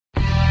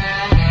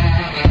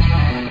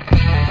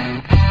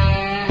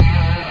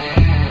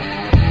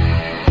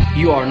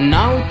You are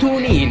now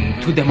tuned in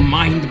to the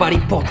Mind Body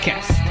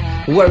Podcast,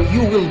 where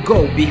you will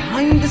go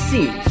behind the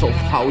scenes of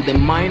how the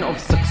mind of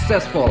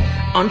successful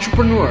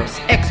entrepreneurs,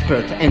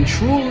 experts, and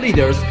true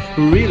leaders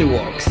really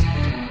works.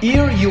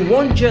 Here you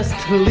won't just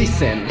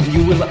listen,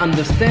 you will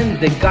understand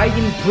the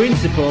guiding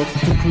principles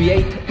to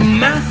create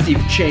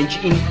massive change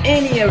in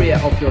any area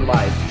of your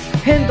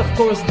life. And of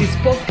course, this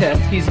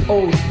podcast is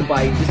hosted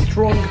by the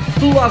strong,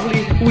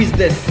 lovely, with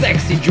the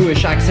sexy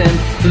Jewish accent,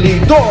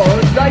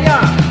 Lidor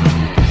Dayan.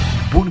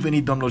 Bun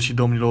venit, doamnelor și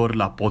domnilor,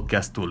 la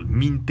podcastul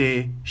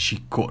Minte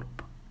și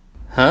Corp.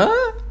 Huh?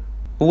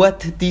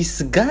 What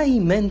this guy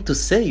meant to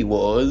say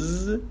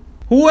was...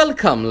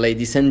 Welcome,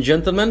 ladies and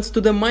gentlemen, to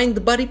the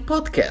Mind Body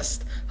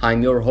Podcast.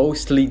 I'm your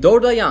host,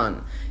 Lidor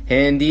Dayan,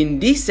 and in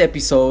this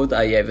episode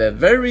I have a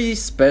very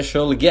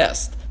special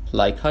guest,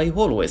 like I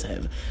always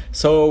have.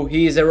 So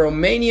he is a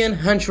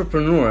Romanian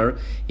entrepreneur.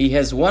 He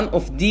has one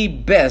of the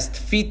best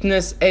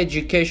fitness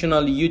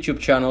educational YouTube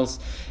channels,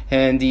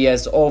 and he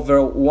has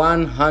over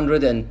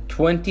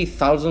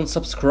 120,000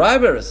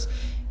 subscribers.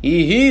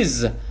 He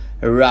is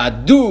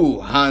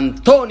Radu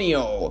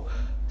Antoniu.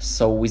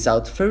 So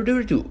without further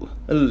ado,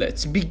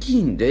 let's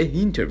begin the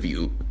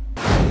interview.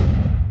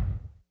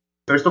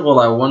 First of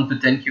all, I want to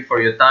thank you for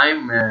your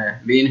time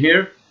being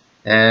here.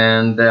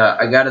 And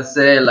I gotta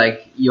say,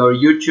 like, your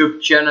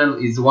YouTube channel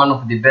is one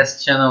of the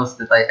best channels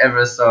that I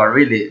ever saw.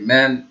 Really,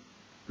 man,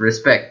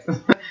 respect.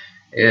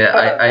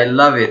 Yeah, I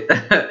love it.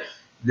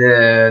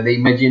 The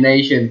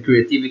imagination,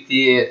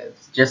 creativity,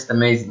 it's just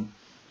amazing.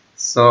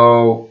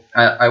 So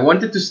I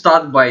wanted to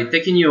start by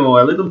taking you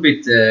a little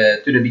bit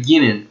to the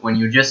beginning when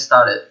you just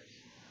started.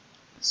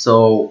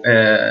 So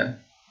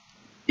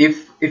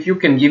if you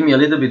can give me a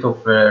little bit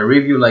of a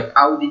review, like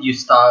how did you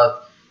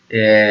start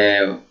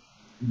the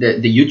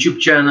YouTube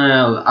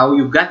channel, how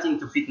you got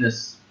into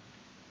fitness?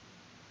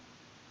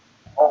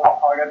 Oh,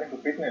 how I got into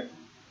fitness?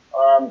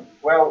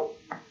 Well,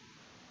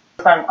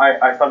 the first time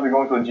I started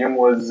going to the gym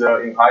was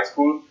in high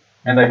school,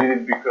 and I did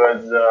it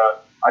because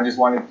I just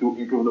wanted to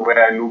improve the way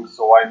I look,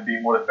 so I'd be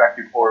more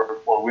attractive for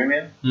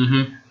women.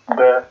 Mm-hmm.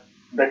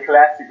 The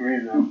classic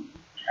reason.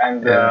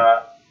 And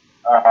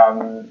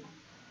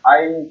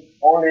I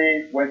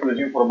only went to the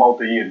gym for about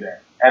a year then.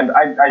 And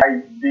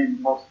I did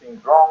most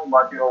things wrong,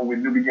 but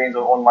with newbie gains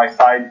on my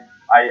side,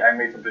 I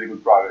made some pretty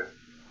good progress.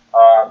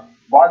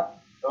 But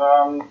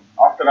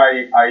after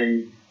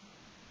I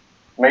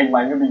made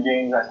my newbie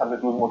gains, I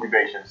started to lose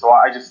motivation. So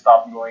I just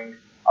stopped going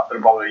after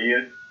about a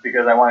year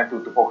because I wanted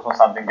to focus on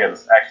something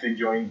else. I actually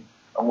joined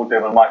a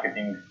multi-level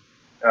marketing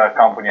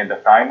company at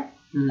the time.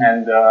 Mm-hmm.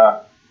 And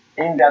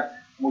in that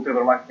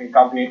multi-level marketing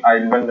company, I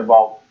learned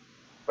about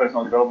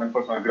personal development,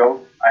 personal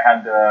growth. I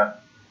had a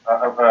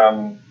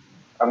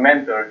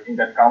mentor in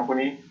that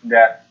company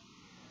that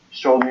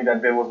showed me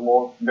that there was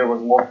more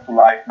to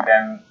life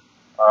than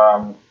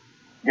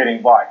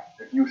getting by.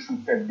 That you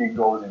should set big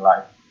goals in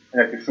life, and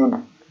that you should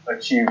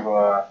achieve.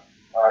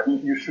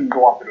 You should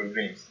go after your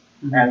dreams.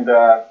 Mm-hmm. And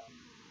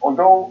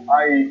although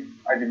I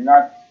did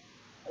not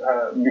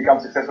become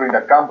successful in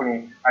that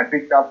company, I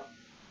picked up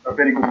a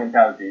very good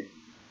mentality.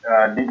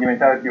 The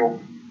mentality of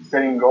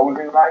setting goals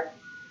in life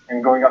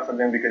and going after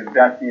them, because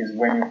that is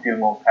when you feel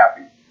most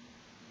happy.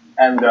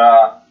 And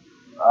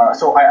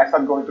so I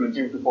started going to the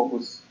gym to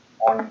focus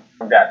on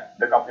that.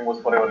 The company was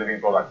Forever Living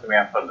Products. You may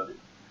have heard of it.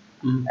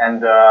 Mm-hmm.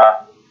 And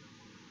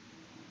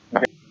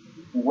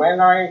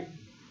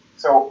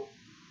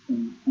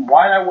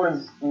while I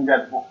was in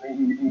that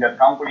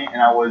company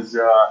and I was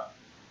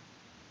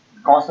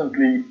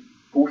constantly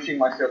pushing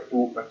myself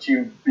to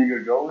achieve bigger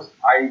goals,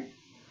 I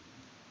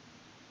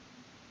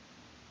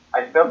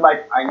felt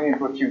like I needed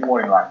to achieve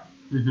more in life.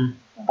 Mm-hmm.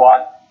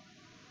 But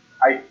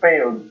I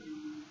failed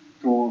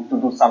to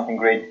do something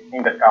great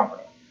in that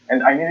company.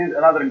 And I needed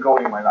another goal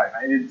in my life.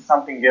 I needed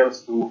something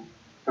else to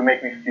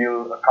make me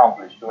feel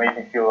accomplished, to make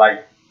me feel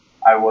like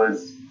I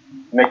was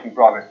making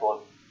progress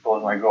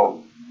towards my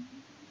goal.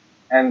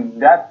 And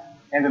that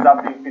ended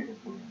up being fitness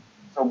for me.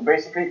 So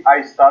basically,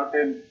 I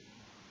started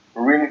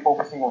really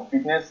focusing on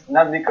fitness,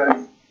 not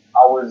because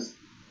I was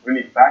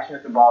really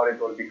passionate about it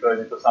or because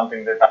it was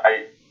something that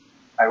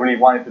I really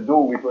wanted to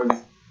do. It was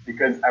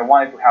because I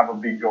wanted to have a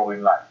big goal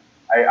in life.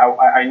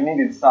 I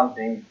needed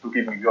something to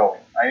keep me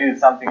going. I needed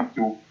something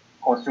to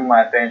consume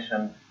my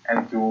attention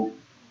and to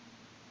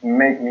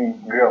make me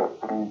grow.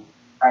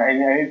 I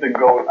needed a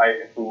goal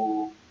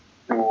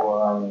to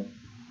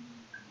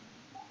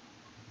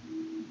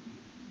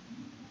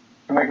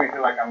make me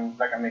feel like I'm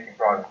making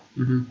progress.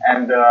 Mm-hmm.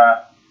 And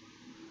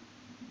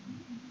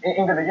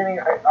in the beginning,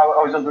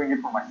 I was just doing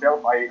it for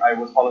myself. I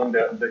was following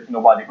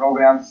the body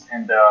programs,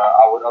 and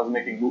I was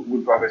making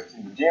good progress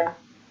in the gym.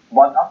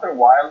 But after a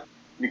while,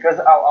 because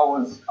I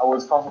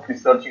was constantly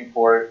searching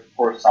for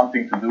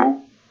something to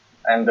do,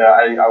 and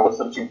I was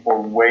searching for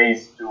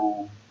ways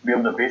to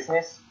build a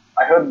business,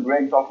 I heard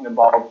Greg talking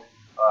about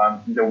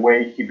the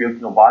way he built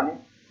Nobody.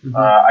 Mm-hmm.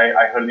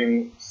 I heard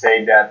him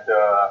say that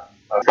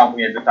a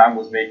company at the time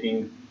was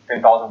making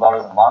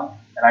 $10,000 a month,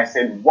 and I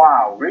said,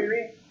 "Wow,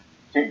 really?"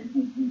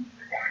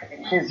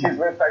 his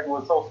website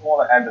was so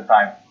small at the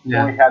time. He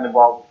Yeah. only had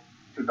about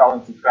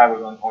 2,000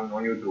 subscribers on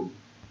YouTube.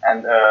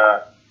 And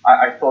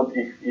I thought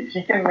if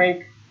he can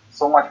make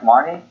so much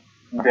money,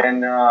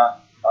 then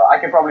I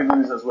can probably do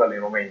this as well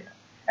in Romania.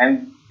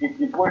 And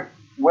it worked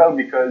well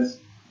because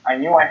I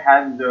knew I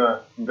had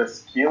the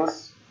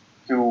skills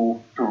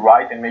to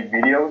write and make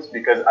videos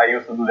because I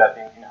used to do that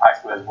in high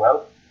school as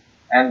well.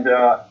 And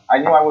I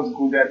knew I was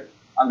good at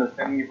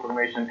understanding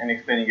information and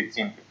explaining it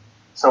simply.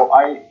 So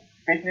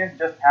fitness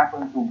just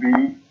happened to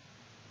be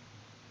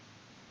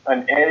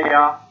an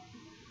area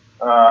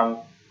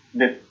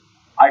that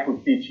I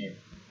could teach in.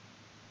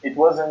 It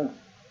wasn't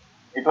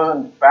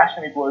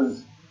passion. It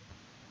was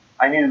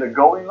I needed a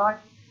goal in life,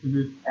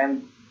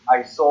 and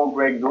I saw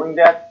Greg doing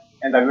that,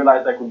 and I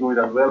realized I could do it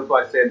as well. So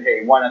I said,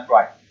 hey, why not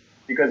try?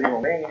 Because in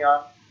Romania,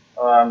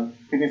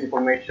 fitness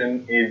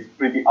information is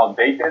pretty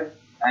outdated,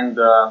 and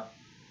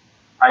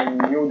I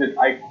knew that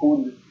I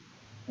could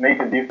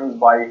make a difference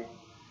by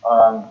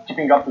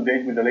keeping up to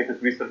date with the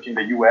latest research in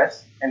the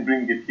US and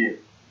bringing it here,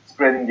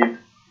 spreading it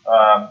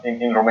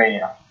in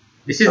Romania.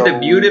 This is the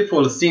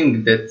beautiful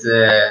thing that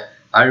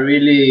I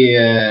really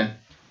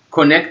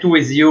connect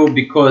with you,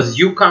 because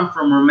you come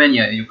from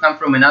Romania, you come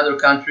from another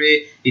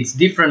country, it's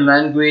different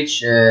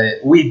language,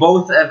 we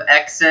both have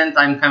accent,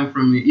 I'm come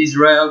from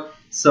Israel,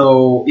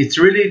 so it's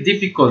really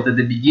difficult at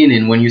the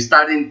beginning when you're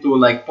starting to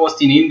like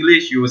post in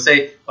English. You will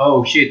say,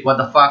 oh shit, what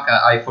the fuck,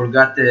 I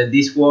forgot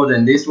this word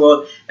and this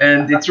word,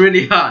 and it's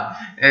really hard,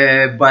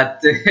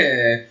 but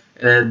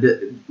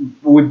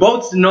we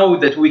both know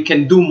that we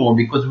can do more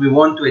because we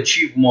want to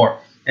achieve more,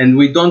 and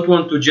we don't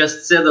want to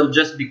just settle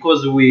just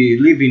because we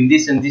live in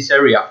this and this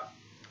area.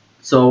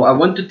 So I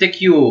want to take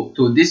you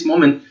to this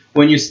moment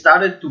when you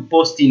started to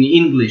post in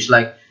English.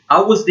 Like,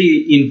 how was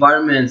the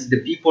environment, the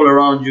people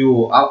around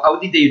you? How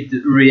did they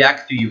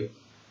react to you?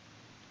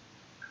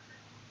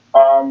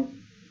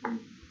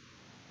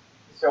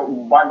 So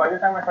by the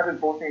time I started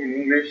posting in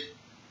English,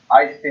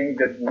 I think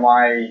that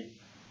my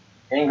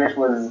English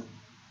was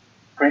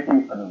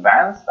pretty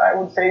advanced, I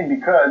would say,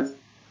 because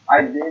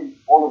I did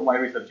all of my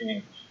research in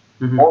English.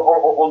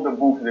 All the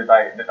books that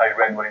I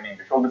read were in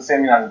English. All the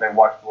seminars that I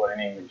watched were in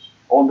English.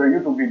 All the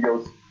YouTube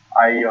videos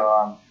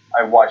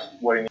I watched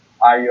were in English.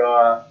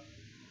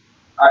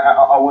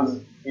 I was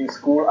in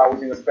school. I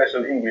was in a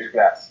special English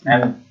class,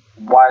 and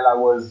while I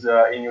was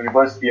in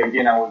university,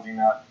 again I was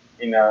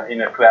in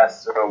a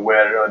class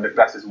where the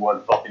classes were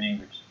taught in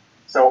English.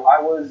 So I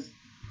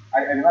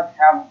did not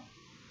have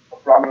a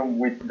problem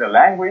with the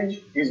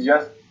language. It's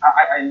just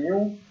I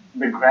knew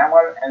the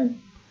grammar and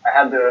I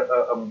had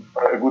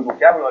a good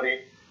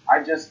vocabulary.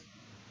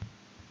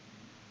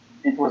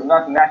 It was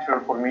not natural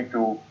for me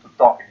to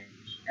talk in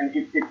English, and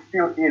it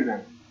still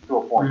isn't to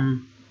a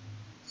point.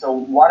 So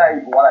what I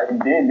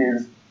did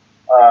is,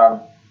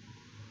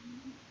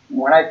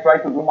 when I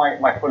tried to do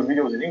my first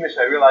videos in English,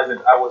 I realized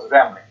that I was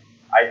rambling.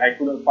 I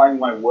couldn't find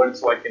my words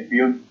so I can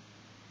build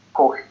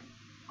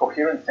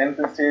coherent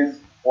sentences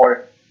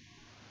or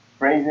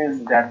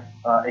phrases that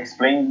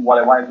explain what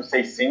I wanted to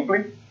say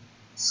simply.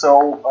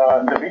 So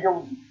the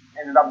videos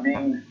ended up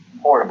being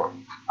horrible.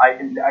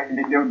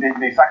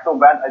 They sucked so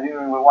bad I didn't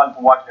even want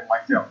to watch them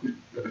myself.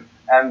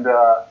 And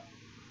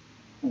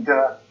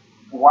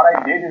what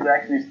I did is I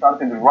actually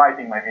started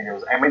writing my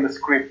videos. I made a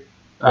script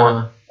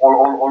for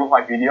all of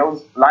my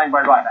videos, line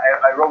by line.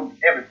 I wrote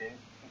everything,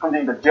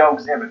 including the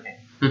jokes, everything.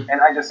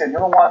 And I just said, you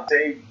know what?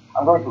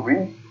 I'm going to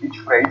read each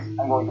phrase,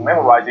 I'm going to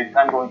memorize it,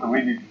 I'm going to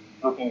read it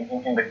looking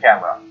in the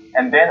camera.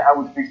 And then I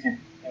would fix it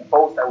in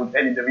post, I would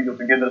edit the video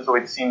together so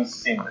it seems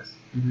seamless.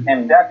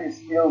 And that is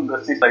still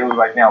the system I use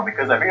right now,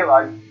 because I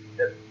realized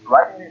that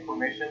writing the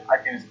information, I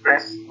can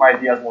express my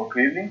ideas more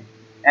clearly,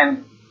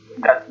 and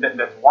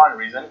that's one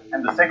reason.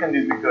 And the second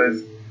is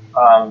because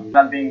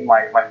not being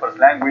my first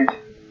language,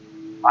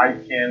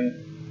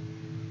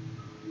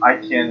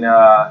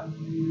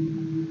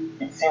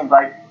 it seems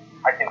like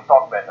I can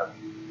talk better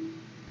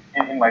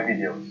in my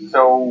videos.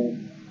 So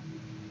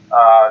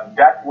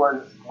that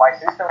was my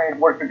system, and it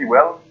worked pretty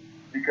well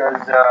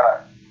because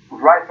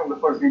right from the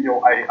first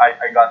video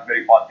I got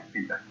very positive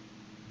feedback.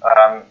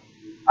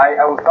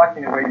 I was lucky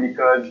in a way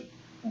because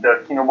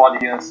the Kino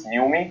audience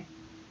knew me,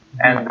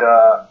 and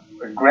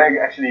Greg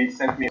actually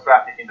sent me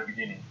traffic in the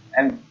beginning,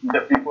 and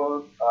the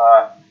people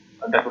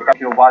that were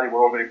coming to body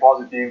were all very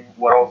positive,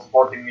 were all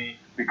supporting me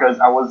because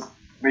I was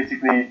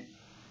basically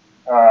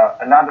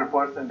another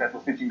person that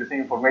was teaching the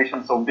same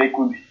information, so they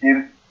could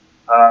hear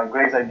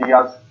Greg's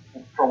ideas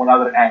from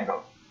another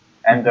angle.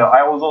 And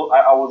I was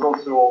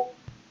also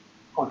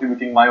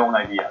contributing my own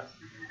ideas.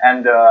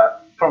 And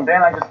from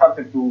then I just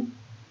started to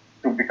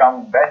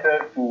become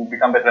better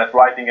at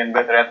writing and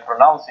better at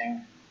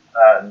pronouncing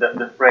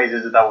the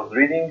phrases that I was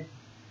reading.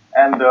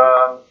 And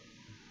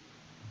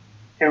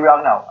here we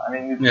are now. I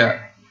mean,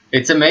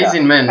 it's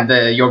amazing, man.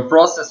 Your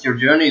process, your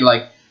journey,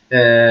 like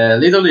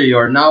literally,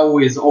 you're now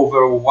with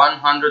over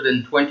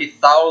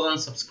 120,000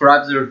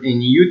 subscribers in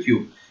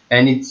YouTube,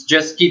 and it's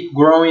just keep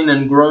growing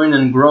and growing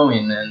and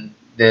growing. And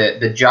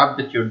the job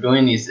that you're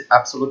doing is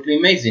absolutely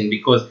amazing,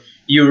 because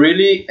you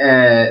really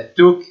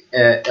took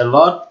a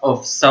lot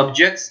of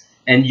subjects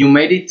and you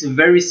made it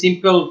very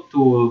simple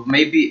to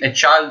maybe a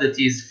child that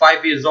is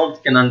 5 years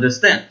old can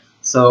understand.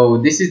 So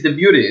this is the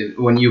beauty.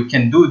 When you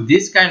can do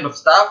this kind of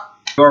stuff,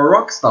 you're a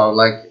rock star.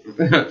 Like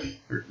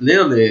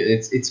literally,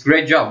 it's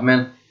great job,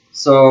 man.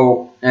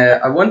 So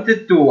I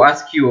wanted to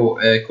ask you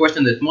a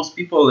question that most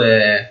people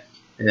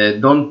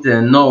don't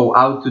know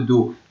how to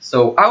do.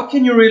 So how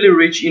can you really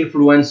reach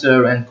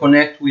influencer and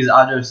connect with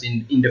others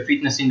in the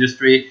fitness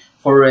industry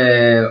for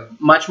a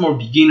much more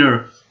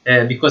beginner?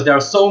 Because there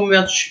are so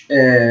much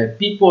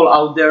people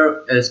out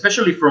there,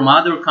 especially from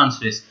other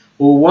countries,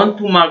 who want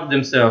to mark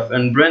themselves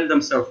and brand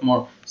themselves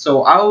more.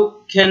 So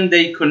how can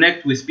they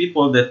connect with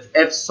people that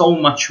have so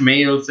much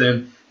mails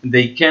and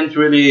they can't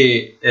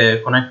really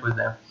connect with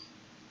them?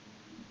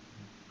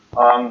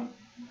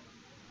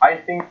 I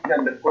think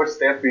that the first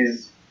step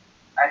is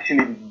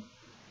actually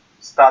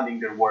studying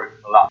their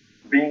work a lot,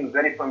 being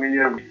very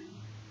familiar with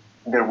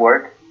their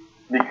work,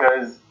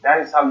 because that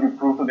is how you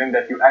prove to them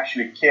that you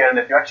actually care,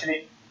 that you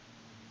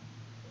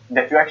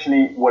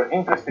actually were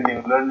interested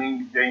in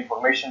learning the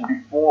information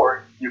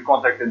before you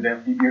contacted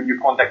them. You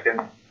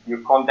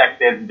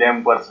contacted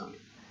them personally.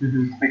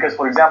 Mm-hmm. Because,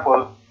 for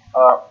example,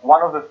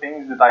 one of the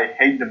things that I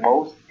hate the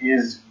most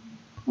is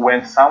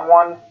when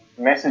someone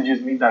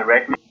messages me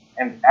directly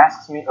and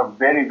asks me a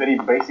very, very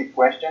basic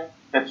question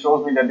that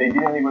shows me that they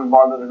didn't even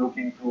bother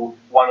looking through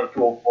one or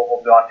two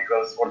of the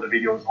articles or the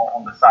videos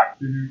on the site.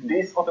 Mm-hmm.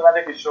 This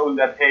automatically shows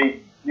that,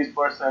 hey, this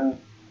person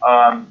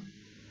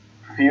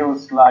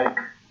feels like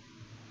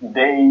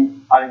they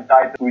are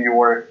entitled to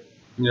your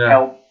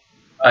help.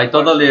 I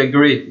totally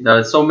agree. There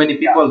are so many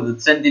people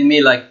that sending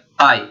me like,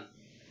 hi,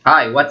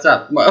 what's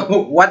up?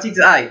 What is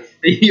I?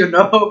 You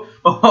know,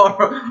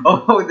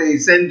 or they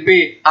send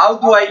me, how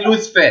do I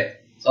lose fat?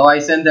 So I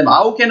send them,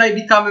 how can I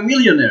become a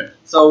millionaire?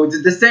 So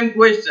it's the same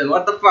question.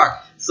 What the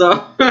fuck?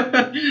 So,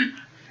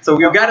 so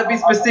you gotta be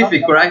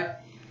specific, right?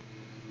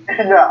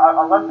 Yeah,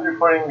 I'm not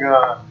referring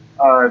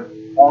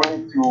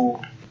only to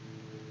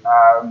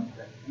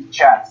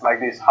chats like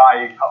this.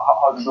 Hi,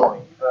 how's it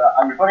going?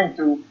 I'm referring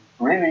to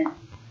really,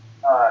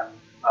 uh,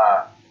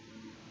 uh,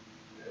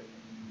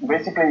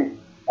 basically,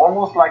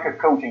 almost like a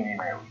coaching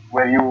email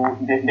where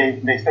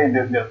they state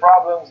their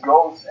problems,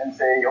 goals, and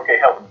say, okay,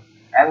 help me.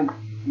 And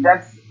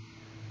that's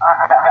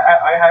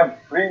I have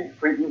free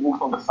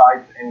ebooks on the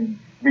site and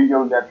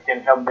videos that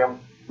can help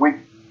them with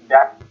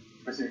that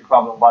specific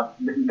problem, but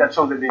that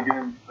shows that they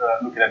didn't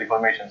look at that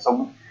information.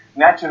 So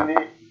naturally,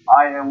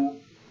 I am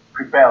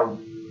repelled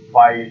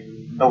by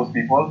those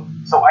people.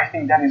 So I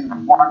think that is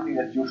one thing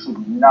that you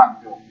should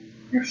not do.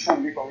 You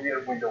should be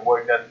familiar with the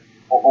work that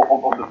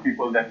of the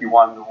people that you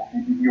want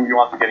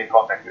to get in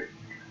contact with.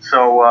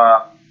 So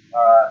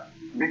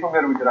be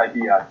familiar with their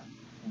ideas.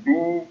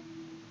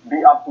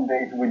 Be up to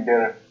date with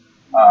their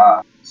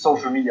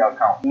social media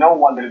account. Know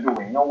what they're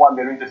doing. Know what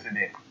they're interested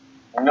in.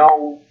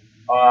 Know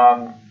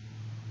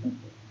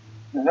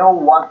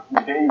what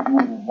they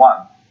would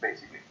want,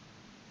 basically.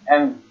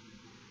 And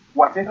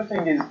what's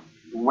interesting is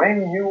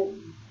when you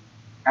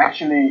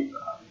actually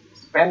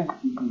spend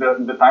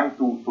the time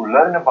to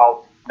learn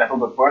about that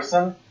other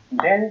person,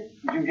 then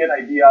you get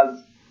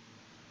ideas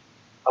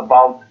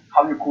about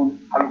how you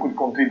could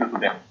contribute to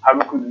them, how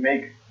you could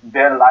make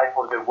their life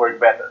or their work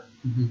better.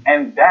 Mm-hmm.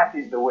 And that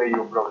is the way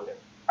you approach them.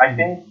 I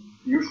think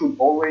you should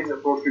always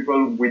approach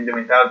people with the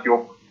mentality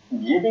of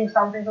giving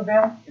something to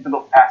them instead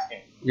of asking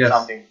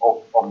something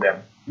of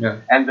them. Yeah.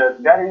 And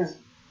that is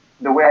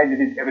the way I did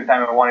it every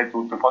time I wanted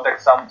to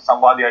contact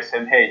somebody. I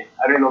said, hey,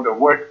 I really love your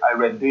work. I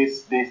read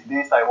this.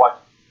 I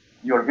watched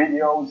your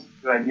videos.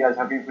 Your ideas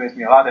have influenced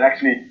me a lot. And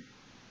actually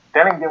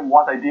telling them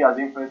what ideas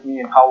influenced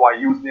me and how I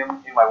use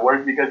them in my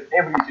work, because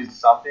everything is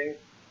something.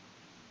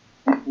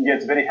 It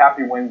gets very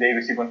happy when they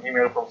receive an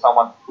email from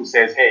someone who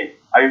says, hey,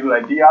 I use your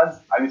ideas,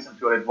 I listen to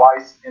your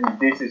advice, and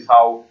this is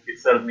how it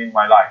served me in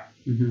my life.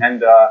 Mm-hmm.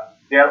 And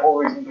they are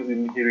always interested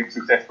in hearing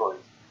success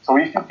stories. So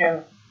if you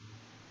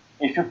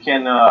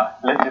can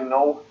let them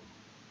know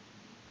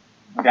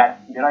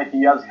that their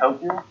ideas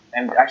help you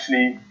and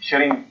actually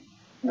sharing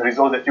the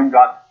results that you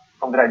got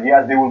from their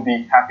ideas, they will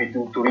be happy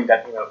to read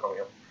that email from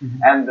you.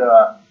 Mm-hmm. And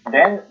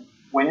then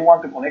when you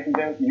want to connect with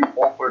them, you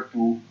offer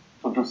to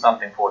do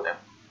something for them.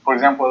 For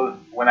example,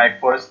 when I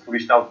first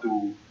reached out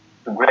to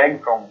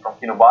Greg from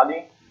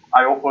Kinobody,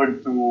 I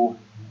offered to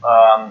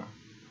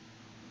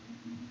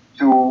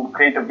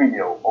create a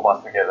video of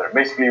us together.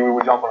 Basically, we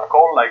would jump on a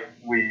call like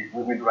we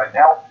do right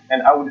now,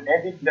 and I would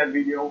edit that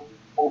video,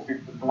 post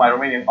it to my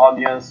Romanian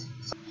audience,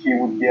 so he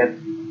would get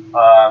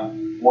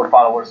more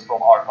followers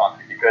from our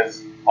country,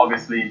 because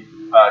obviously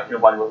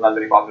Kinobody was not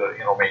very popular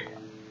in Romania.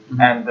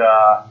 Mm-hmm. And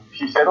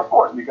he said, of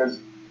course, because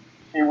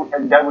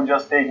that would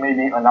just take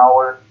maybe an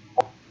hour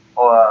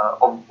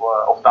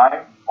of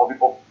time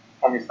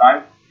from his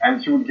time,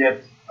 and he would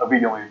get a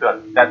video in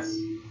return. That's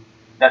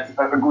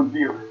a good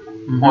deal.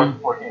 Mm-hmm.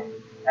 for him.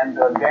 And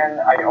then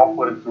I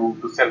offered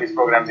to sell his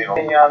programs in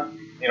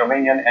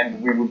Romanian,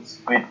 and we would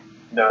split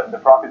the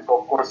profits.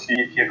 So of course, he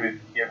agreed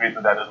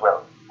to that as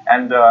well.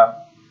 And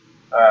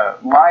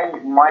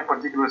my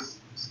particular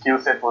skill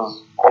set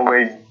was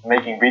always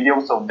making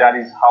videos, so that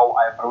is how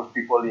I approach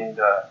people in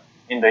the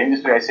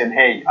industry. I said,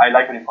 hey, I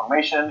like your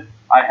information.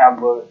 I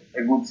have a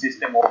good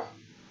system of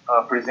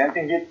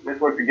presenting it. Let's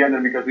work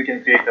together because we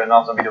can create an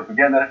awesome video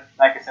together.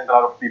 I can send a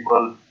lot of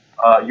people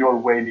your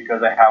way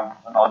because I have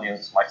an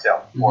audience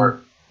myself. Mm-hmm.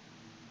 Or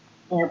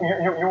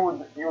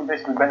you would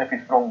basically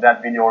benefit from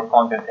that video or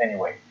content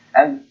anyway.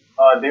 And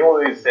they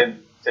always said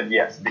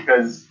yes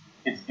because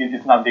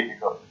it's not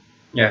difficult.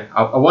 Yeah,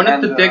 I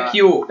wanted to take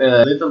you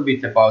a little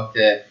bit about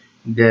the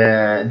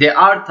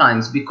hard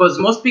times, because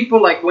most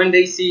people, like, when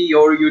they see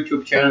your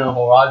YouTube channel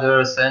or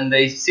others, and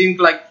they think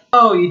like,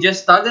 oh, you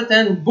just started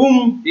and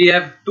boom, you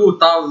have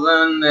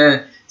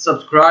 2,000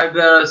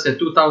 subscribers,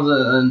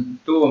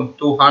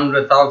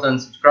 200,000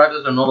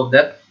 subscribers and all of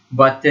that.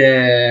 But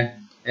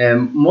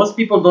most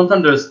people don't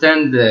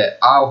understand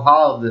how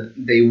hard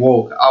they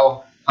work,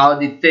 how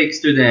it takes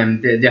to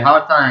them, the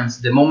hard times,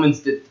 the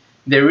moments that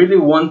they really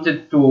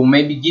wanted to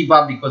maybe give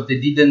up because they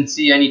didn't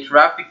see any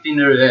traffic in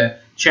their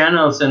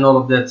channels and all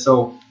of that.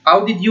 So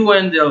how did you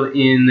handle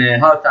in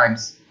hard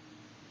times?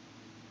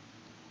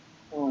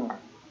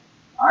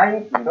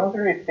 I don't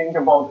really think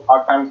about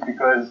hard times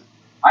because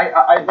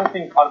I don't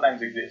think hard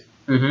times exist.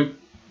 Mm-hmm.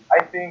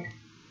 I think,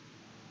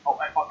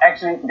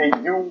 actually, they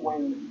do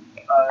when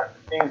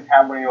things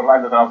happen in your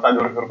life that are outside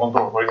of your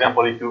control. For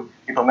example,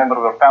 if a member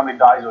of your family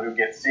dies, or you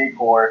get sick,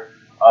 or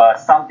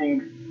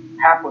something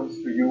happens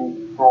to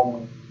you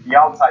from the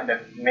outside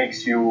that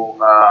makes you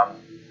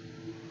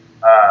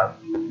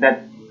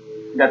that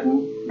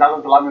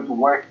doesn't allow you to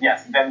work,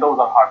 yes, then those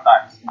are hard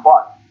times.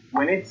 But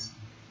when it's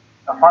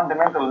a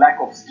fundamental lack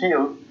of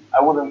skill,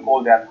 I wouldn't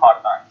call that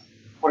hard times.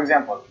 For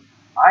example,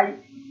 I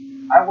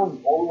was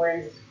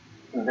always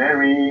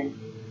very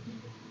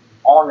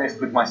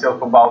honest with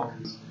myself about.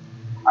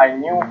 I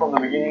knew from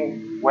the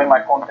beginning when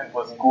my content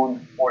was good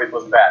or it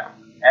was bad.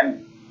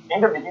 And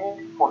in the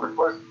beginning, for the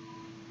first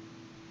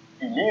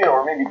year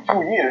or maybe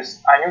 2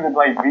 years, I knew that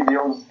my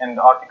videos and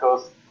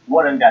articles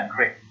weren't that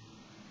great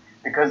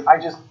because I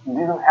just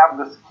didn't have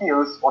the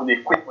skills or the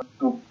equipment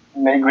to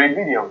make great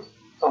videos.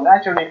 So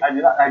naturally, I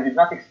did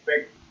not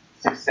expect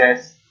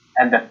success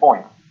at that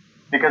point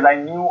because I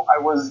knew I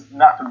was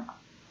not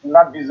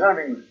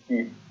deserving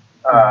it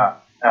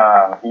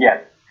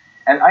yet.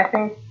 And I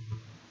think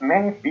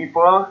many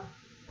people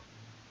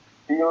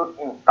feel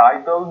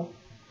entitled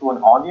to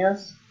an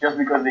audience just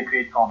because they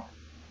create content.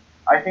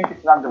 I think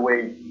it's not the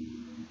way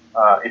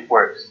it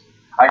works.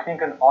 I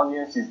think an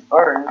audience is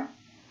earned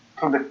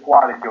through the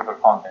quality of the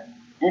content.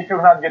 If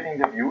you're not getting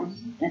the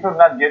views, if you're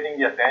not getting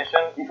the attention,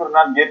 if you're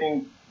not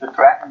getting the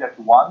traffic that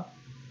you want,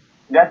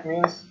 that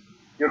means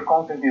your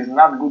content is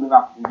not good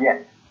enough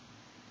yet.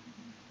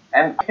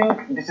 And I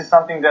think this is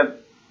something that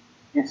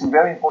it's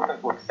very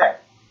important to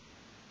accept,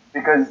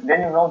 because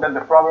then you know that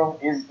the problem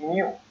is in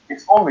you.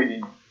 It's always in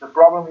you. The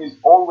problem is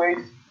always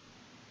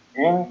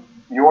in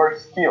your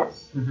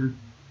skills. Mm-hmm.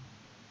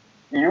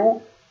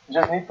 You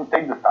just need to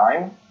take the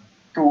time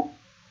to,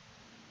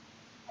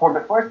 for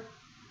the first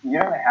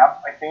year and a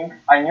half, I think,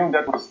 I knew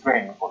that was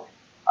training for me.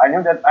 I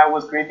knew that I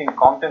was creating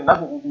content,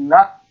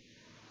 not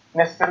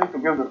necessarily to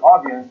build an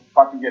audience,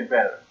 but to get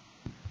better.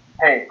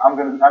 Hey, I'm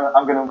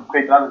gonna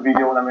create another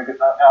video and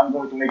I'm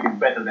going to make it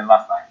better than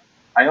last time.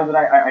 I know that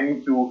I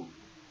need to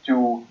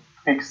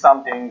fix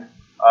something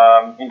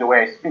in the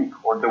way I speak,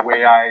 or the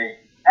way I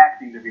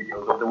act in the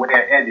videos, or the way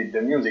I edit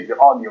the music, the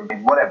audio,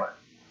 whatever.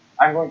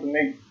 I'm going to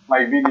make my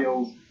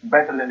videos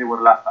better than they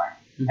were last time.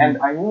 Mm-hmm.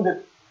 And I knew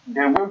that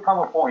there will come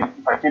a point,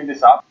 if I keep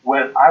this up,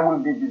 where I will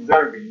be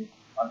deserving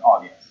an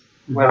audience.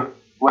 Mm-hmm.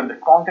 Where the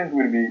content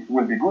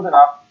will be good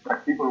enough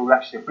that people will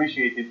actually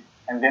appreciate it,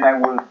 and then I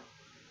will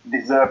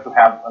deserve to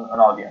have an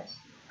audience.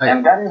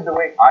 And that is the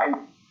way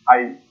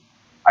I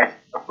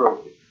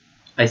approach it.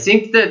 I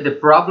think that the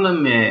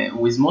problem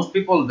with most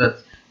people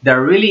that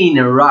they're really in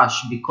a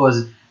rush,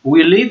 because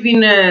we live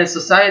in a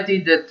society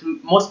that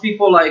most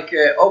people like,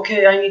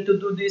 okay, I need to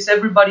do this.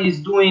 Everybody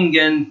is doing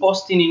and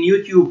posting in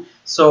YouTube.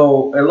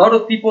 So a lot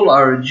of people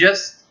are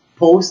just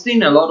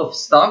posting a lot of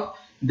stuff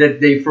that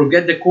they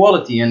forget the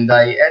quality. And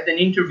I had an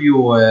interview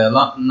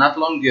not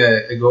long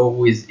ago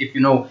with, if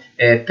you know,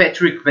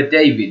 Patrick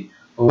Bet-David,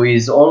 who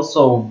is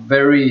also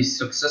very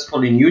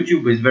successful in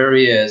YouTube, is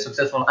very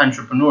successful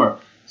entrepreneur.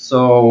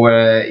 So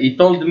he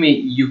told me,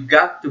 you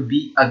got to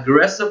be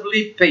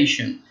aggressively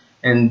patient.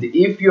 And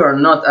if you are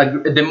not,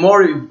 the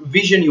more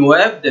vision you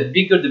have, the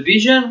bigger the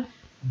vision,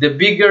 the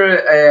bigger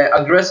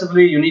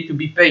aggressively you need to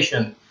be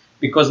patient.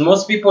 Because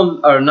most people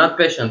are not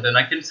patient. And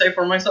I can say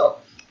for myself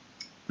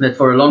that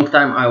for a long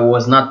time I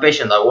was not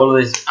patient. I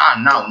always,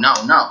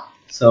 now.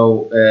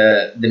 So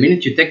the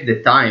minute you take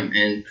the time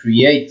and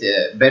create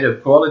a better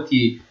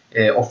quality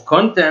of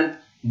content,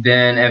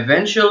 then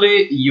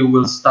eventually you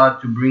will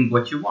start to bring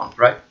what you want,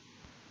 right?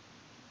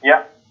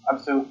 Yeah,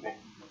 absolutely.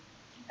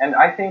 And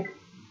I think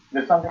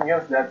there's something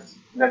else that's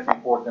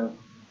important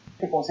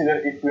to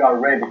consider if we are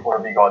ready for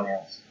a big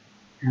audience.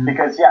 Mm-hmm.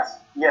 Because yes,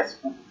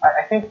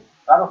 I think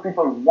A lot of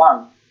people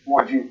want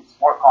more views,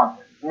 more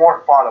content,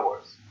 more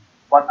followers.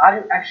 But are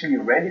you actually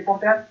ready for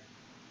that?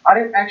 Are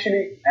you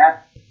actually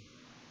at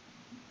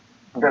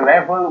the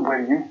level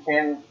where you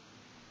can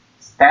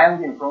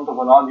stand in front of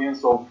an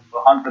audience of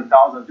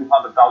 100,000,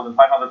 200,000,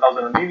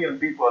 500,000, a million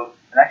people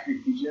and actually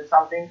teach them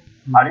something?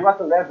 Are you at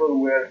a level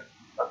where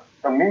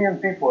a million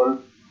people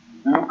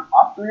look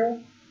up to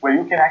you, where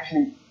you can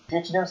actually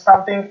teach them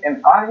something?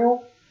 And are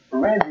you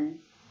ready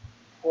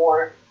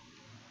for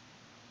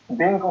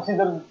being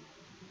considered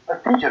a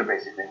teacher,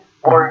 basically?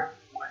 Or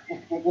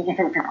if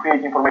you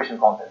create information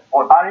content?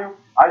 Or are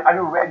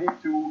you ready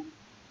to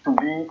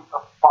be a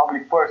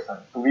public person,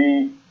 to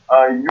be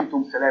a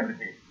YouTube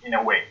celebrity in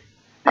a way?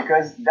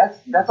 Because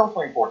that's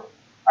also important,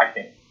 I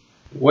think.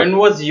 When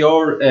was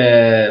your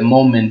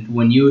moment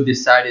when you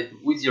decided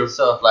with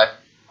yourself, like,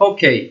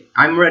 okay,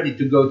 I'm ready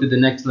to go to the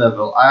next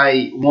level.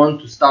 I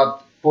want to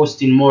start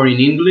posting more in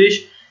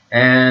English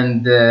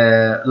and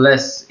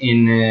less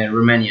in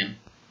Romanian?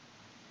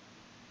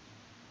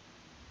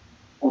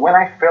 When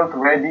I felt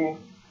ready,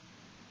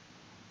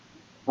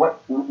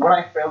 when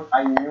I felt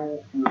I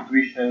knew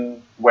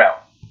nutrition well,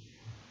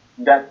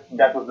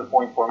 that was the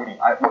point for me.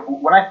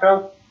 When I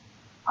felt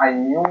I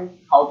knew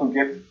how to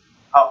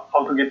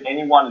get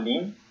anyone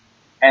lean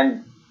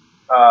and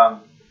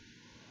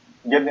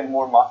get them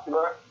more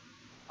muscular,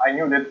 I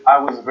knew that I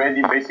was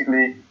ready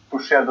basically to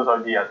share those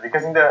ideas.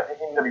 Because in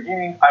the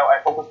beginning, I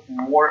focused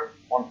more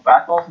on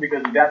fat loss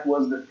because that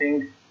was the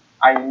thing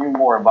I knew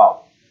more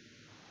about.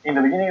 In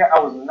the beginning, I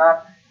was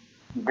not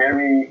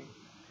very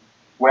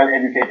well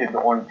educated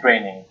on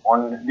training,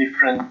 on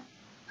different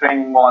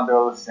training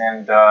models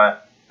and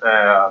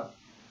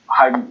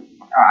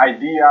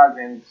ideas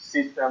and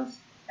systems,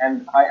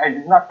 and I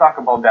did not talk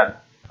about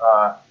that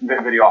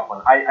very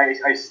often.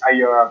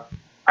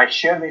 I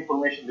shared the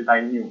information that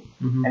I knew,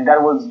 and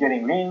that was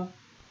getting lean,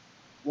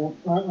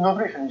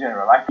 nutrition in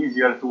general. Like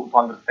easier to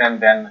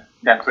understand than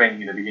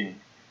training in the beginning.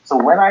 So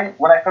when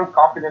I felt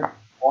confident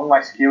on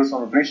my skills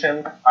on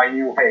nutrition, I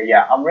knew, hey,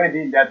 yeah, I'm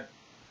ready. That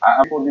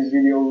I'm for this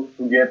video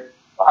to get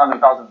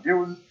 100,000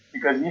 views,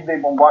 because if they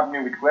bombard me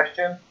with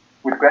questions,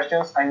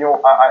 I know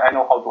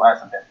how to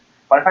answer them.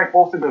 But if I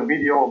posted a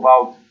video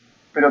about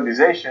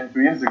periodization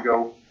 2 years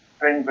ago,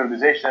 training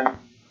periodization,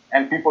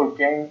 and people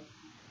came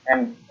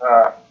and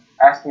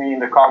asked me in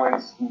the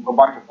comments a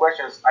bunch of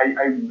questions,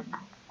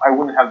 I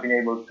wouldn't have been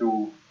able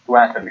to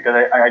answer because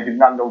I did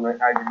not know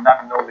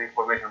the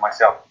information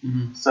myself.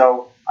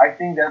 So I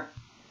think that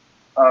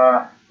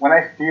when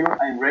I feel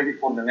I'm ready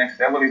for the next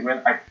level is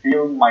when I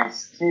feel my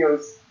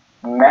skills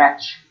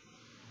match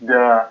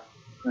the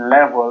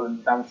level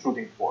that I'm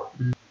shooting for.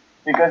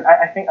 Because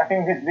I think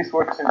this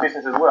works in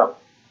business as well.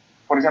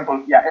 For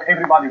example, yeah,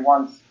 everybody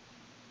wants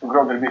to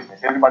grow their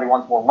business. Everybody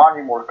wants more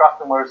money, more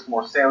customers,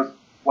 more sales,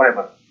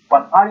 whatever.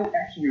 But are you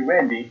actually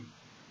ready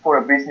for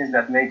a business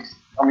that makes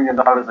 $1 million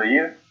a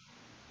year?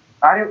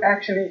 Are you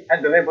actually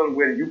at the level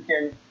where you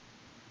can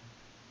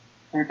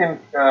keep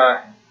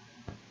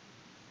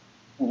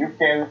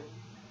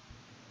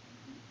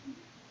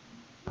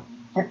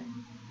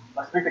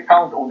a strict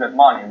account of that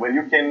money, where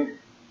you can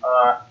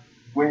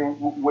where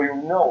you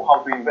know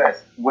how to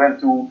invest,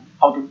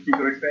 how to keep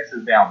your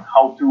expenses down,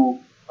 how to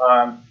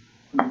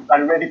are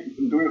you ready?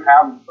 Do you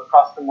have a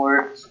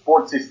customer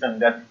support system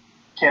that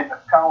can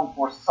account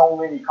for so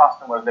many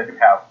customers that you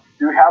have?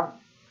 Do you have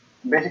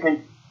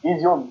basically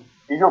is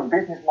your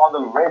business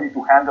model ready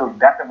to handle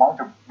that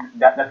amount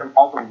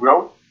of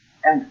growth?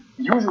 And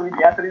usually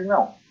the answer is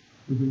no.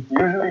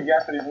 Usually the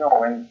answer is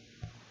no, and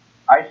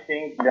I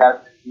think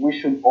that we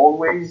should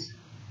always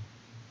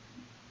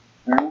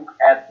look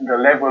at the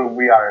level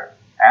we are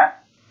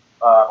at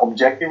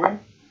objectively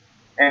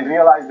and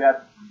realize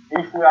that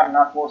if we are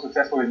not more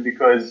successful, it's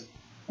because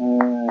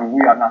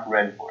we are not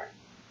ready for it.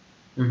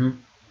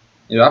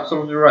 You're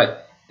absolutely right.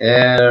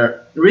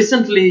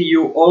 Recently,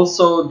 you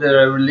also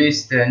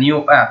released a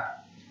new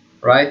app,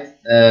 right?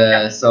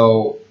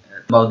 So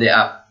about the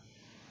app.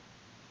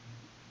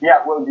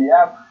 Yeah, well, the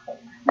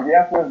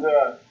app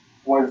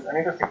was an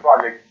interesting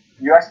project.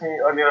 You asked me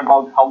earlier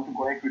about how to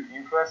connect with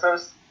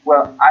influencers.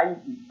 Well, I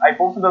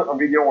posted a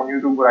video on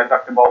YouTube where I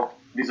talked about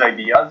these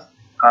ideas.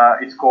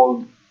 It's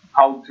called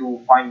How to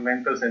Find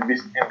Mentors and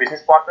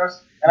Business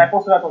Partners. And I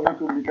posted that on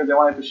YouTube because I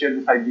wanted to share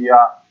this idea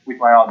with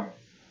my audience.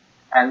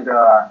 And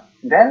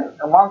then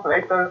a month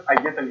later, I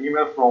get an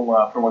email from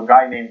a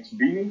guy named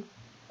Billy.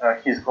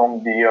 He's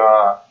from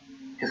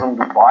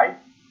Dubai.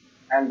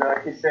 And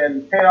he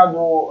said, "Hey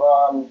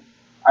Radu,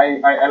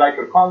 I like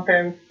your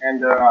content,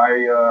 and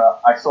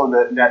I saw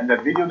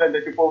that video that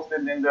you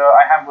posted, and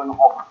I have an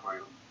offer for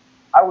you.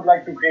 I would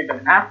like to create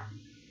an app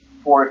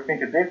for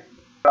Think It It.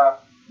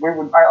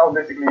 I'll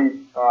basically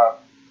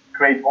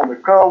create all the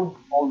code,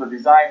 all the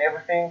design,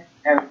 everything,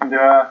 and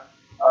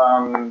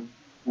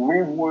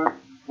we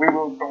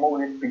will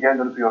promote it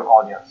together to your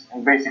audience.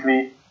 And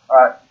basically,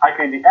 I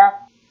create the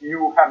app,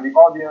 you have the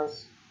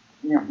audience,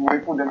 we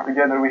put them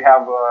together. We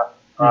have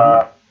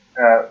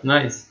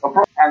Nice.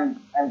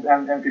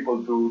 and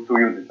people to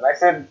use it." And I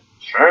said,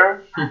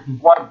 "Sure,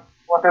 what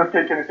what else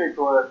can you say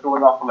to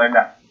an offer like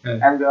that?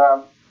 Yeah. And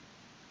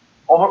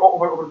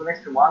over the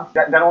next 2 months,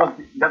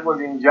 that was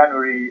in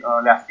January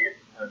last year,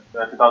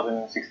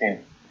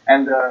 2016.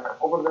 And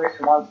over the next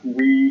 2 months,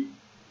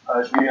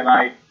 Shri and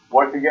I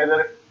worked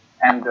together,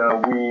 and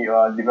we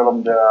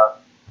developed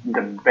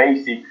the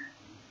basic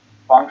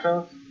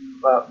functions,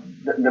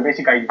 the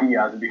basic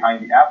ideas behind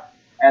the app.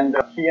 And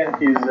he and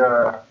his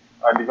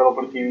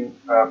developer team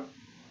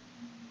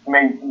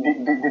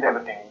did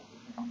everything.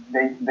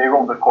 They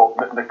wrote the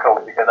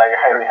code because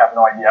I really have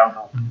no idea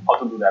how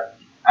to do that.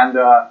 And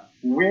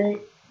we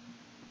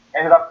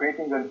ended up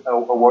creating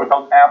a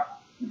workout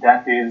app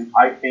that is,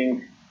 I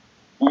think,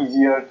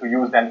 easier to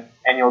use than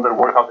any other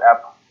workout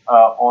app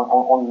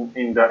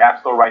in the App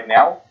Store right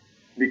now,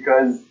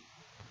 because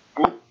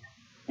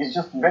it's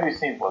just very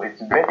simple.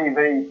 It's very,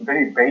 very,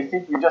 very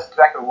basic. You just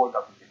track your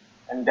workout with it,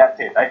 and that's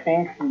it. I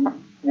think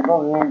you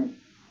don't need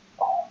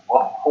a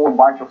whole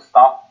bunch of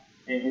stuff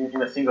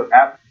in a single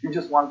app. You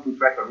just want to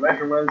track your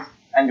measurements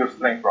and your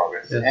strength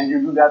progress, Yes. and you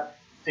do that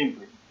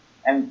simply.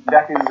 And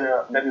that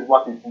is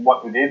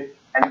what we did.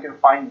 And you can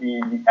find the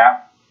app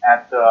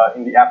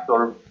in the App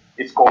Store.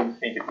 It's called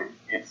Think It With.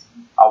 It's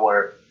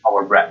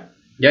our brand.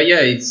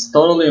 Yeah, it's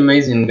totally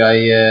amazing.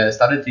 I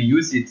started to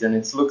use it and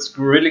it looks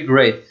really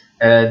great.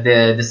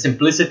 The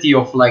simplicity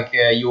of like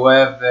you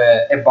have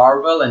a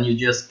barbell and you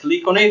just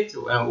click on it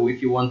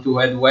if you want to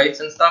add weights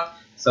and stuff.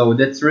 So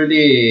that's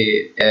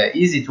really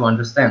easy to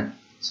understand.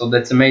 So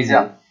that's amazing.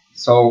 Yeah.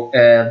 So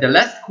the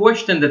last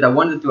question that I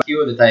wanted to ask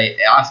you, that I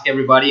ask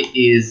everybody,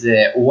 is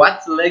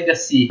what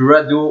legacy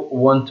Radu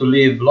want to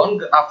live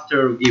long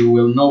after he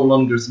will no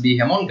longer be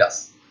among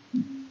us?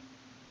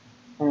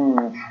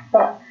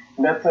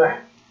 That's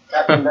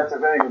a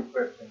very good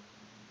question.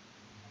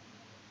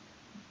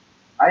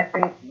 I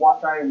think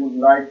what I would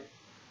like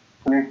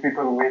to leave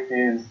people with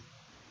is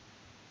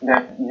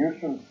that you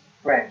should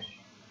stretch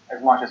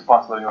as much as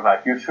possible in your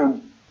life. You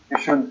should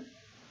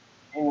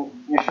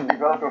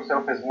develop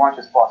yourself as much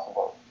as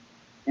possible.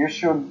 You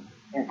should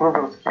improve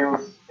your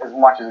skills as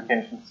much as you can.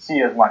 You should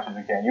see as much as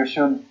you can.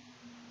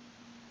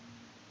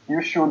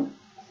 You should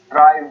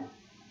strive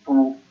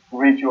to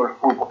reach your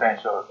full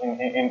potential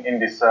in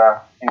this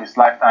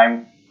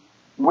lifetime,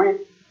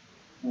 with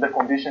the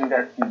condition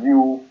that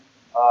you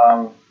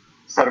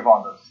serve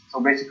others. So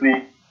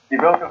basically,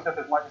 develop yourself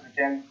as much as you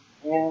can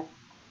in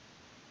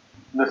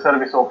the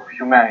service of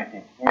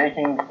humanity,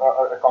 making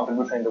a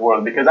contribution in the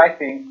world. Because I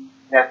think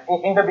that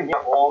in the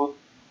beginning,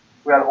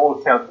 we are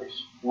all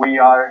selfish. We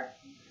are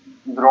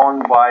drawn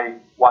by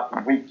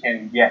what we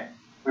can get.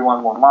 We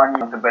want more money,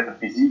 we want a better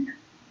physique,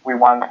 we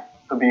want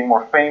to be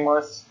more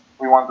famous,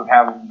 we want to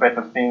have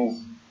better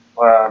things,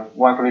 we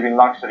want to live in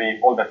luxury,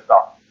 all that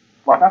stuff.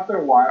 But after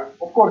a while,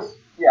 of course,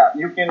 yeah,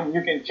 you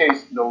can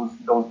chase those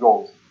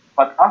goals.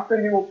 But after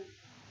you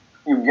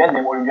get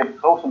them, or you get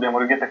close to them,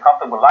 or you get a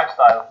comfortable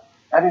lifestyle,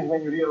 that is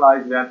when you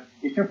realize that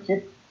if you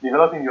keep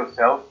developing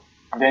yourself,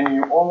 then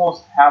you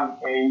almost have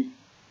a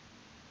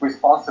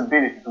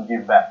responsibility to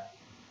give back.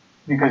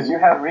 Because you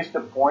have reached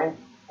a point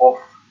of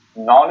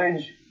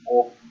knowledge,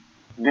 of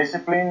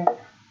discipline, of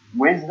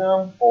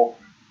wisdom, of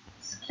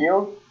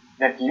skill,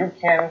 that you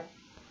can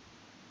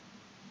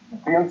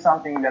build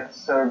something that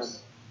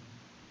serves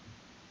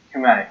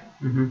humanity.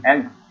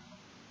 And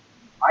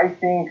I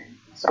think,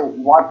 so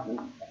what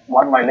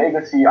my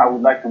legacy I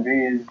would like to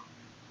be is,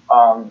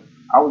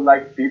 I would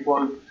like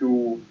people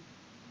to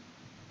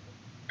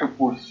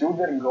pursue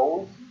their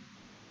goals,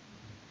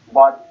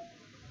 but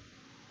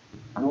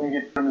doing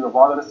it in terms of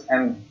others,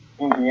 and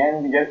in the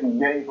end getting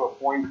to a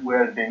point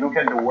where they look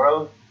at the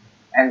world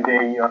and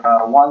they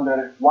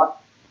wonder,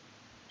 what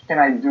can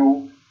I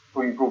do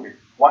to improve it?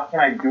 What can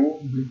I do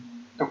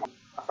to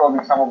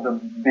solving some of the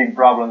big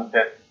problems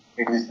that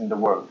exist in the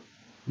world?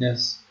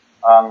 Yes.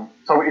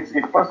 So it's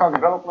personal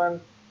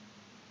development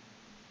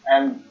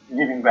and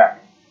giving back.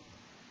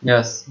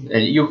 Yes.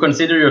 You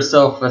consider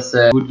yourself as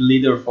a good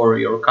leader for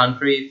your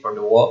country, for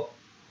the world?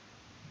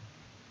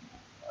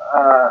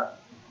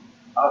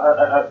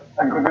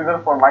 A good leader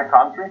for my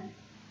country?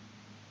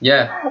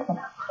 Yeah.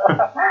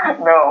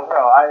 No,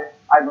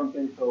 I don't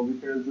think so,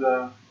 because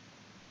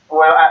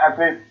well, at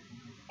least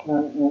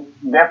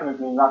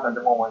definitely not at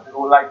the moment.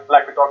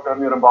 Like we talked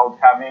earlier about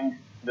having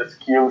the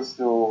skills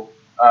to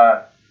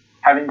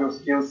having your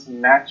skills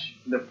match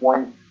the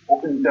point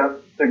of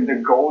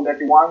the goal that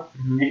you want.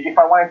 If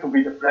I wanted to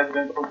be the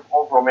president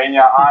of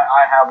Romania,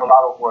 I have a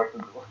lot of work to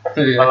do.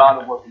 Yeah. A lot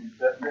of work to do.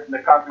 The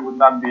country would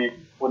not be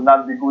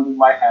good in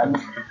my hands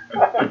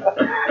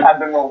at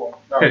the moment.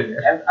 No.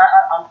 And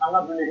I'm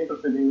not really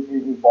interested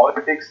in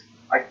politics.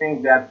 I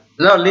think that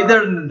No,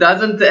 leader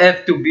doesn't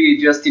have to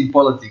be just in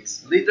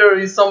politics. Leader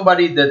is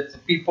somebody that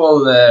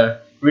people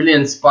really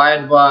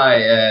inspired by,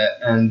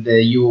 and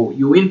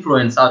you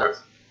influence others.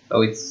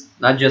 So it's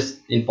not just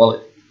in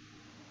politics.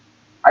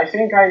 I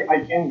think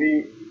I can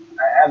be,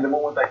 at the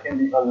moment, I can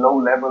be a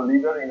low-level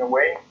leader in a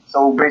way.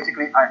 So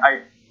basically,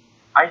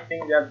 I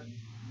think that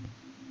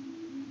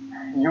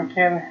you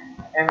can,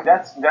 and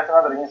that's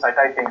another insight.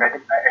 I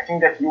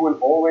think that you will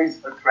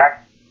always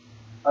attract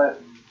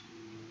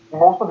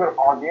most of your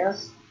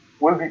audience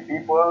will be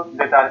people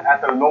that are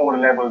at a lower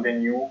level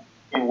than you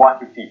in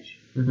what you teach.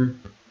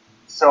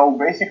 So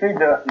basically,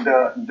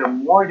 the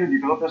more you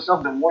develop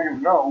yourself, the more you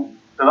know,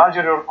 the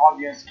larger your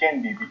audience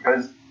can be,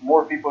 because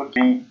more people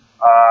can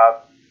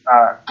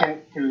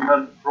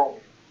learn from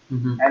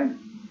you. And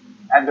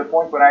at the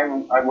point where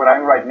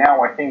I'm right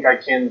now, I think I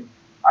can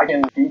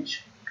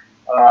teach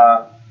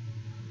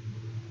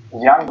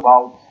young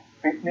about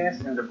fitness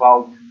and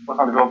about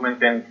personal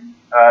development and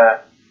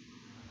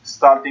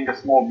starting a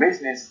small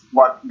business,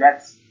 but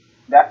that's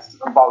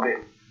about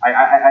it.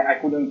 I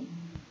couldn't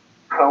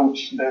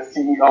coach the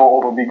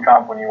CEO of a big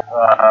company,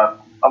 a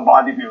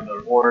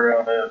bodybuilder,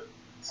 or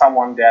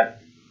someone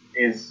that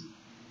is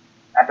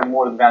at a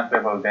more advanced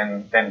level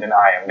than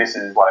I am. This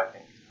is what I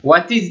think.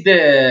 What is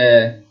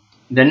the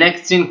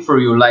next thing for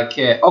you? Like,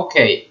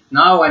 okay,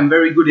 now I'm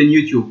very good in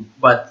YouTube,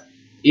 but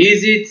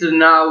is it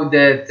now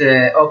that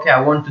okay,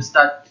 I want to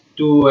start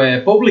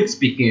to public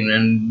speaking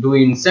and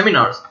doing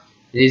seminars?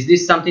 Is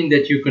this something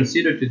that you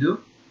consider to do?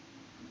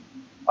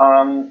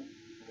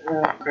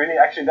 Really,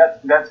 actually,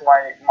 that's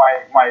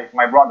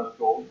my brother's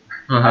goal.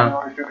 I don't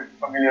know if you're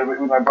familiar with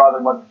my brother,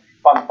 but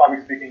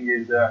public speaking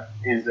is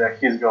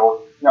his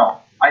goal.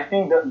 No, I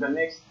think the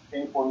next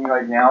thing for me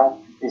right now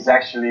is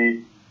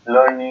actually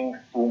learning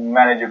to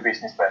manage a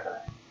business better.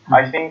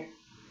 I think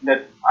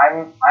that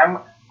I'm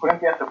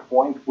currently at the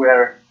point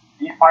where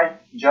if I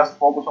just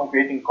focus on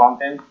creating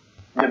content,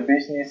 the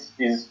business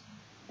is,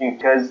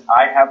 because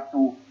I have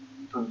to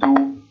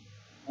do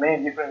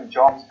many different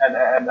jobs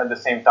at the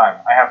same time.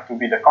 I have to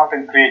be the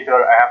content creator,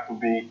 I have to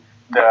be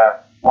the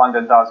one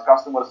that does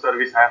customer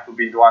service, I have to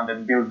be the one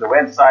that builds the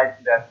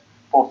website, that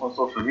posts on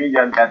social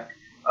media, that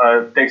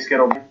takes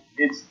care of it.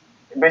 It's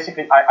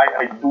basically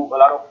I do a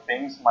lot of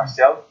things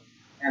myself,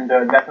 and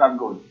that's not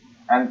good.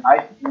 And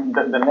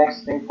the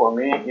next thing for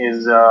me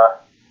is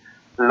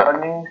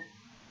learning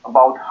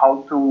about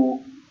how to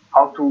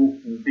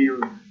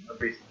build a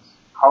business,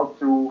 how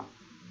to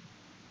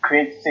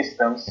create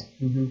systems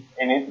in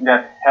it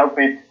that help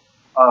it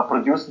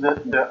produce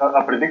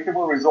a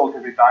predictable result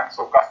every time.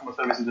 So customer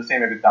service is the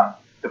same every time.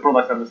 The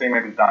products are the same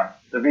every time.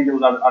 The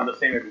videos are the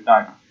same every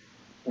time.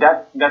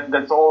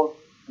 That's all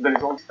the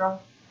result system.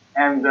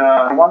 And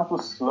I want to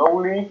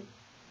slowly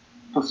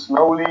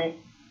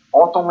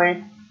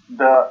automate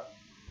the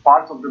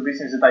parts of the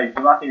business that I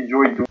do not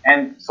enjoy doing.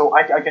 And so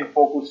I can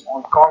focus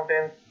on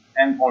content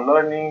and on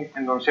learning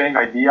and on sharing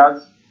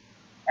ideas.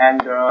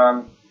 And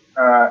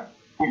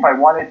if I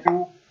wanted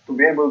to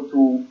be able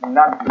to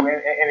not do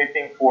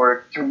anything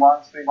for 2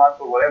 months, 3 months,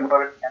 or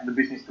whatever, and the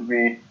business to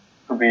be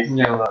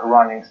still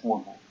running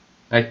smoothly.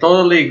 I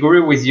totally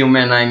agree with you,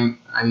 man.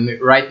 I'm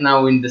right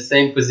now in the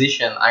same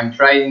position. I'm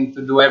trying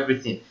to do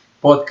everything: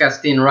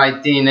 podcasting,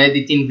 writing,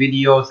 editing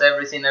videos,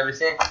 everything.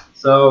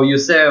 So you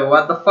say,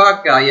 what the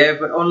fuck? I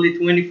have only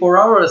 24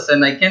 hours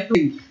and I can't do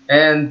it.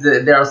 And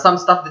there are some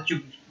stuff that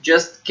you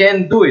just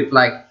can't do it.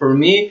 Like for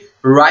me,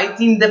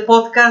 writing the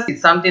podcast,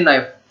 it's something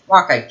I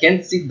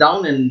can't sit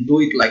down and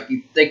do it. Like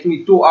it takes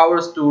me 2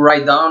 hours to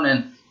write down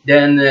and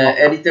then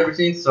edit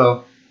everything.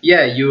 So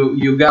yeah,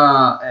 you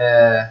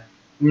gotta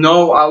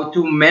know how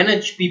to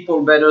manage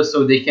people better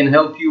so they can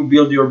help you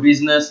build your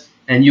business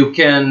and you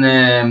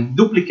can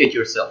duplicate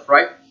yourself,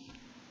 right?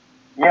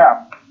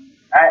 Yeah,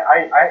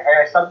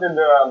 I started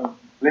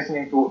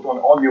listening to an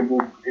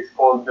audiobook. It's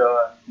called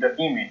the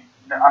E-Myth,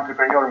 the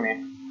Entrepreneur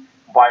Myth,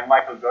 by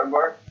Michael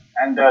Gerber.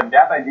 And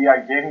that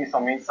idea gave me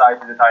some insight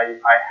that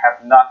I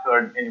have not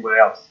heard anywhere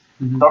else.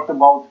 Talked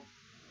about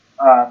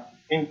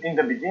in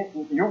the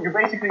beginning, you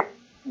basically,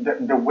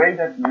 the way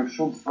that you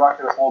should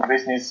structure a small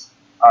business,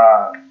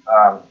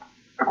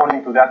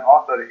 according to that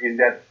author, is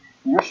that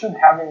you should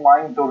have in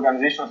mind the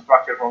organizational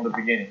structure from the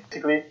beginning.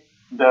 Basically,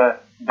 the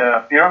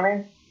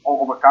pyramid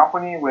of a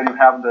company where you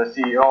have the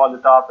CEO at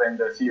the top and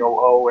the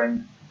COO,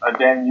 and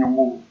then you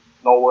move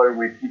lower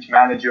with each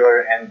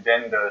manager and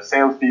then the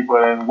salespeople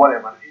and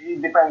whatever.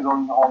 It depends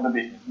on the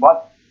business.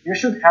 But you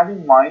should have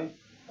in mind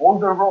all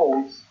the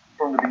roles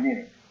from the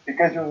beginning,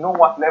 because you know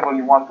what level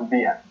you want to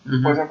be at.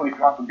 For example, if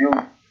you want to build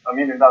 $1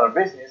 million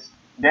business,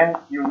 then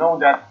you know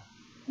that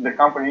the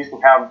company needs to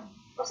have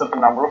a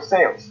certain number of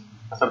sales,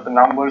 a certain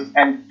numbers,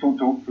 and to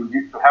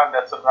have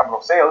that certain number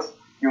of sales,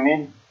 you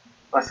need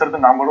a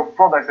certain number of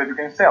products that you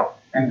can sell.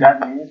 And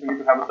that means you need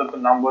to have a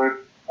certain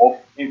number of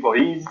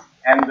employees,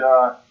 and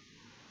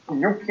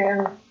you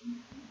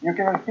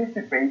can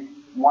anticipate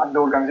what the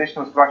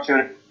organizational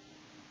structure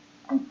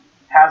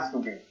has to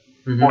be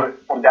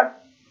for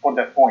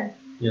that point.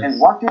 Yes.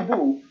 And what you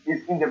do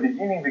is, in the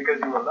beginning, because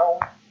you're alone,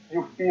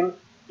 you fill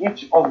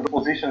each of the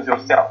positions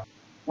yourself.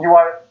 You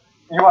are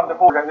the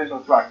whole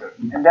organizational structure,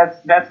 and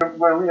that's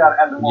where we are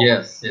at the moment.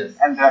 Yes.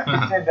 And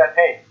he said that,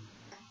 hey,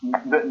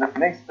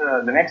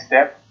 the next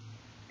step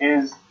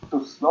is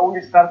to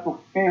slowly start to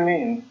fill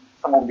in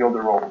some of the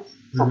other roles.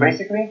 So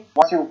basically,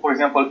 once you, for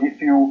example,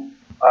 if you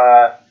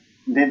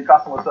did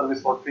customer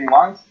service for 3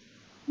 months,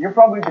 you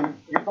probably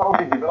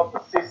developed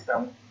a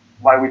system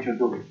by which you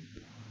do it.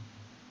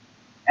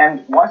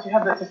 And once you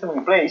have that system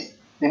in place,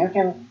 then you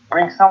can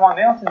bring someone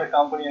else in the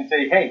company and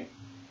say, hey,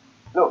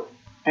 look,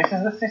 this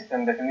is the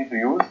system that you need to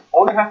use.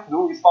 All you have to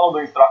do is follow the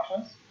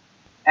instructions,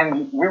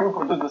 and we will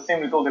produce the same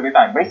result every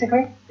time.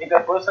 Basically, if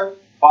that person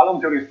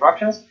follows your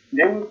instructions,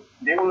 they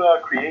will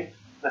create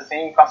the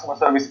same customer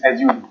service as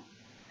you do.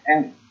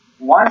 And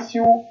once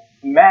you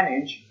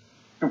manage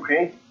to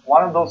create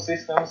one of those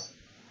systems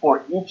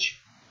for each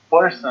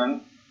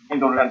person in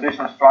the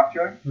organizational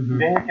structure,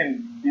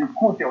 then you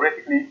could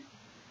theoretically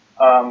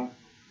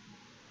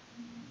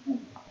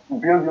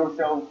build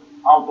yourself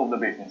out of the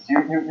business.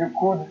 You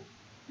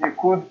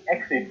could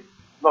exit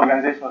the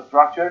organizational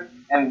structure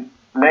and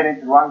let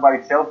it run by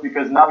itself,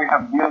 because now you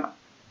have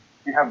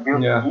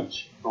built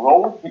each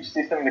role, each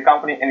system in the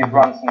company, and it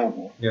runs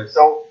smoothly. Yes.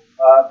 So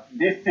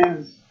this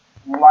is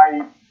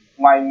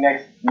my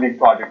next big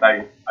project,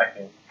 I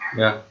think.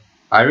 Yeah.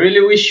 I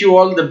really wish you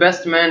all the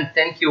best, man.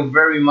 Thank you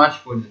very much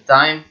for the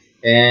time.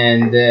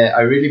 And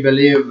I really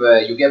believe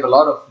you gave a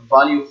lot of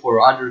value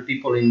for other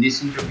people in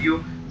this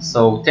interview.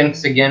 So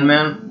thanks again,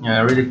 man.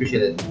 I really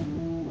appreciate it.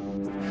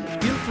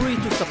 Feel free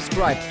to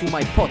subscribe to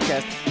my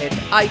podcast at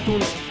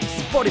iTunes,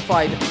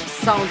 Spotify,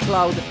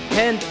 SoundCloud,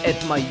 and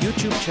at my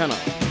YouTube channel.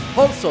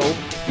 Also,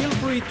 feel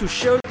free to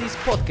share this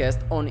podcast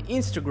on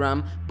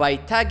Instagram by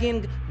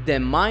tagging the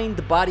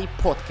Mind Body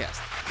Podcast.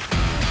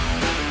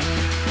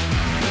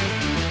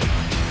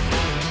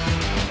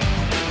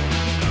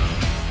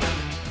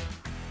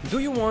 Do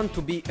you want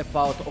to be a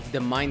part of the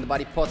Mind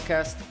Body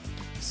Podcast?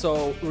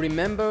 So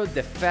remember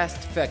the FAST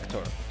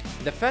factor.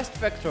 The FAST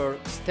factor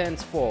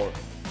stands for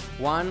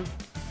 1.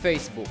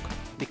 Facebook.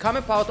 Become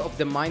a part of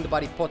the Mind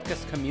Body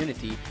Podcast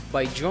community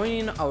by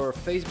joining our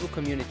Facebook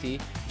community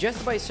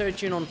just by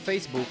searching on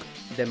Facebook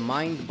the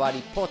Mind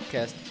Body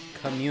Podcast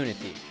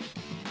community.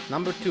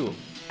 Number 2.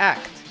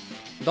 Act.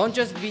 Don't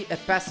just be a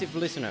passive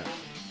listener.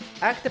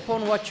 Act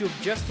upon what you've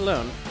just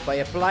learned by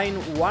applying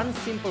one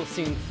simple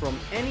thing from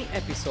any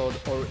episode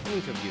or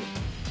interview.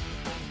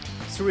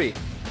 3.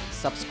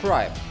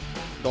 Subscribe.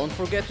 Don't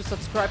forget to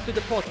subscribe to the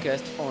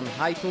podcast on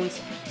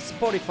iTunes,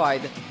 Spotify,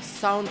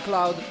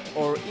 SoundCloud,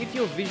 or if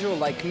you're visual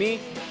like me,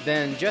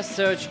 then just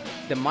search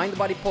the Mind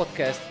Body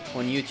Podcast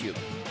on YouTube.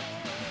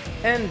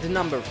 And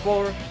number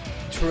 4,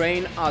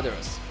 train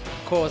others.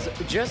 Cause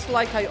just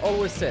like I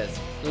always says,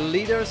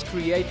 leaders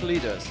create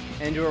leaders,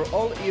 and you're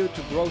all here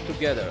to grow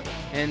together.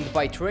 And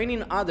by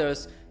training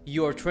others,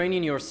 you're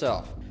training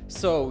yourself.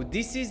 So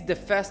this is the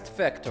FAST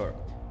factor.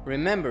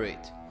 Remember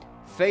it.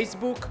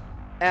 Facebook,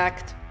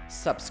 act,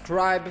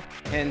 subscribe,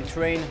 and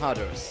train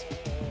others.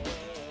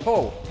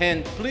 Oh,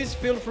 and please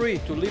feel free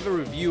to leave a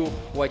review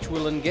which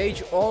will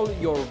engage all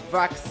your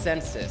VAC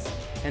senses.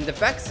 And the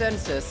VAC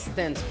senses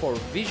stands for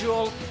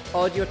visual,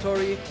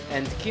 auditory,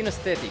 and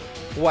kinesthetic,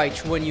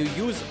 which when you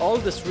use all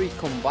the three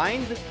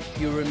combined,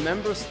 you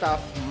remember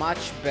stuff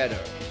much better.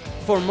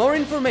 For more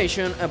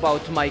information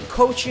about my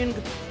coaching,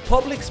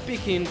 public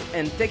speaking,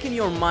 and taking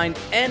your mind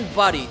and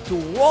body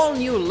to all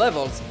new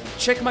levels,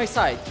 check my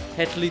site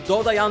at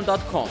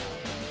lidodayan.com.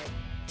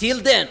 Till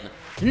then,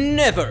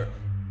 never,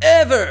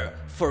 ever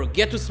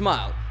forget to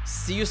smile.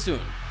 See you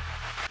soon.